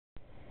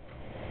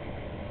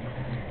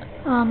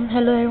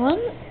Hello everyone,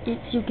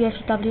 it's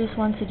UPFWs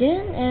once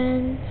again,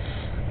 and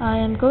I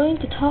am going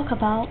to talk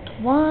about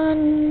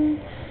one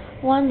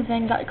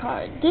Vanguard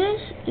card. This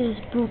is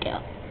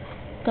Brugal,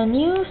 the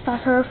new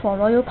starter for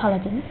Royal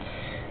Paladin.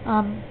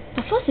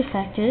 The first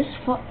effect is,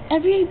 for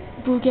every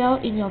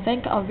Brugal in your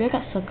Vanguard or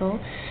Rearguard circle,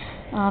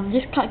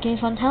 this card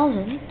gains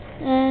 1000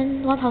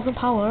 and 1000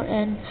 power,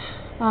 and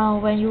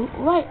when you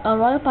ride a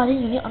Royal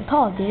Paladin unit on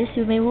top of this,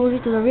 you may move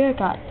it to the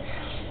Rearguard.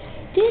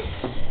 This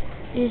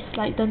is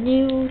like the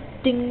new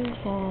thing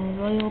for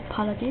Royal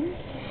Paladin,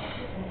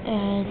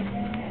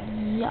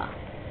 and yeah,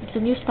 it's a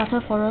new starter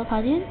for Royal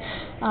Paladin.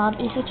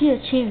 It's actually a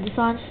chain. This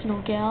one's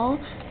Snowgale,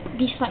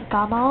 Beast Knight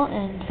Gamal,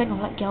 and Fang of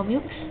Light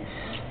Galmukes,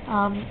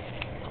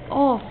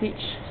 all of which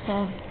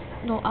have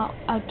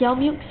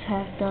Galmukes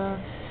has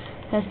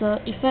the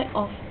effect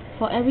of,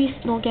 for every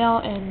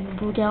Snowgale and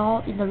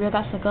Brugal in the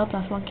rearguard circle,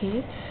 plus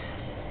 1k.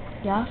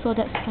 Yeah, so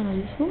that's kind of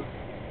useful.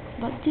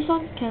 But this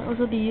one can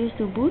also be used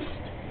to boost,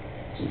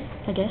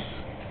 I guess.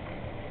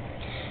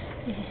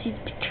 If you see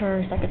the picture,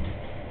 it's like a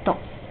dog.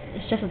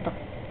 It's just a dog.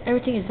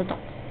 Everything is a dog.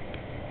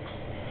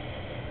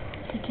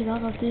 Take it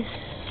out of this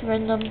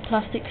random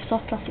soft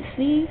plastic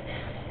sleeve.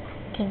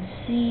 You can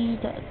see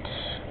that.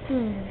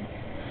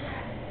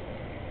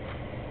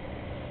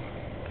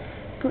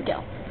 Good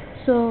girl.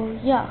 So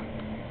yeah,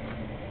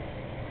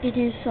 it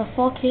is a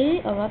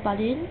 4k, a Royal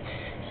Paladin.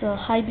 It's a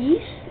high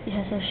beast. It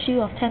has a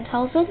shield of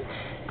 10,000,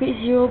 grade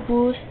 0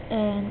 boost,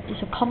 and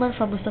it's a common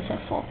from booster set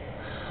 4.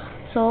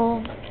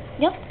 So,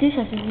 yep, this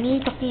has been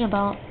me talking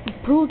about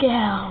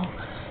Brugal,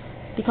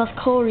 because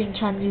Ko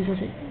Ring-chan uses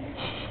it.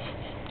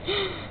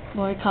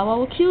 Morikawa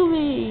will kill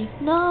me!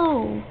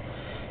 No!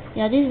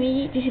 Yeah, this is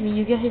me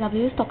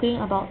UPFWs talking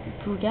about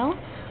Brugal,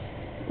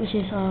 which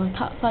is a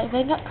card fight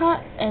Vanguard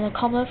card and a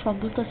common from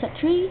booster set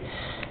 3.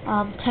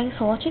 Thanks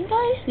for watching,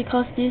 guys,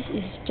 because this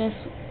is just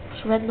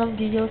random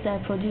videos that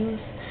I produce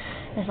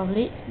as of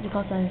late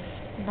because I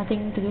have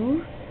nothing to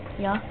do.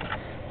 Yeah.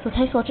 So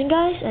thanks for watching,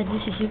 guys, and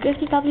this is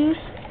UPFWs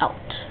out.